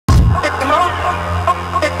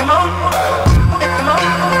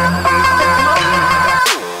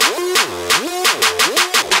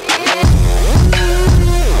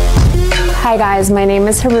Hi guys, my name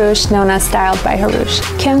is Hrush, known as Styled by Hrush.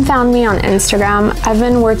 Kim found me on Instagram. I've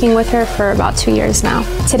been working with her for about 2 years now.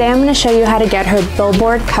 Today I'm going to show you how to get her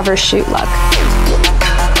Billboard cover shoot look.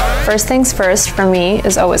 First things first for me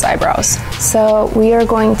is always eyebrows. So we are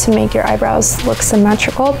going to make your eyebrows look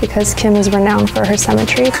symmetrical because Kim is renowned for her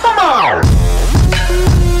symmetry. Come on!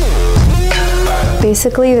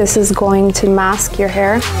 Basically, this is going to mask your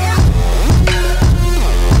hair.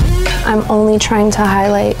 I'm only trying to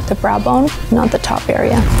highlight the brow bone, not the top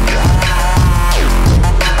area.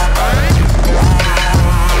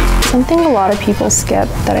 Something a lot of people skip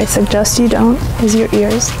that I suggest you don't is your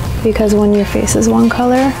ears, because when your face is one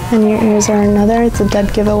color and your ears are another, it's a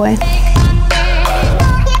dead giveaway.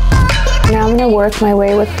 Now I'm going to work my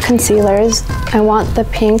way with concealers. I want the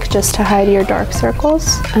pink just to hide your dark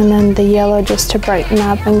circles, and then the yellow just to brighten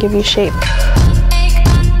up and give you shape.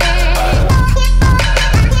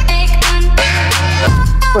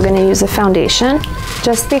 We're going to use a foundation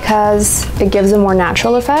just because it gives a more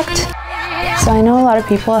natural effect. So I know a lot of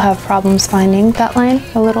people have problems finding that line.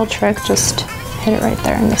 A little trick, just hit it right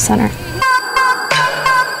there in the center.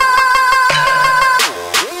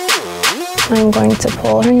 I'm going to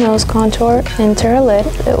pull her nose contour into her lid.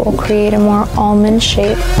 It will create a more almond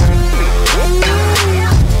shape.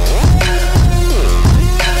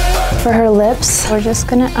 For her lips, we're just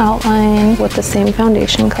going to outline with the same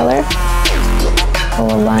foundation color.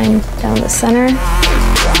 Pull a line down the center.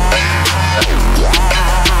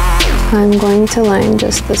 I'm going to line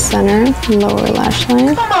just the center lower lash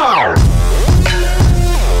line.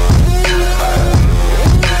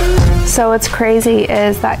 So what's crazy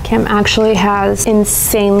is that Kim actually has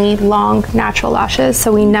insanely long natural lashes,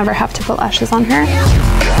 so we never have to put lashes on her.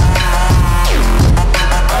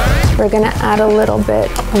 We're gonna add a little bit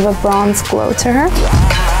of a bronze glow to her.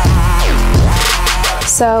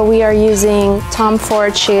 So we are using Tom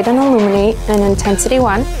Ford Shade and Illuminate in Intensity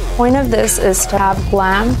 1. Point of this is to have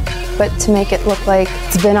glam, but to make it look like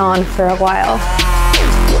it's been on for a while.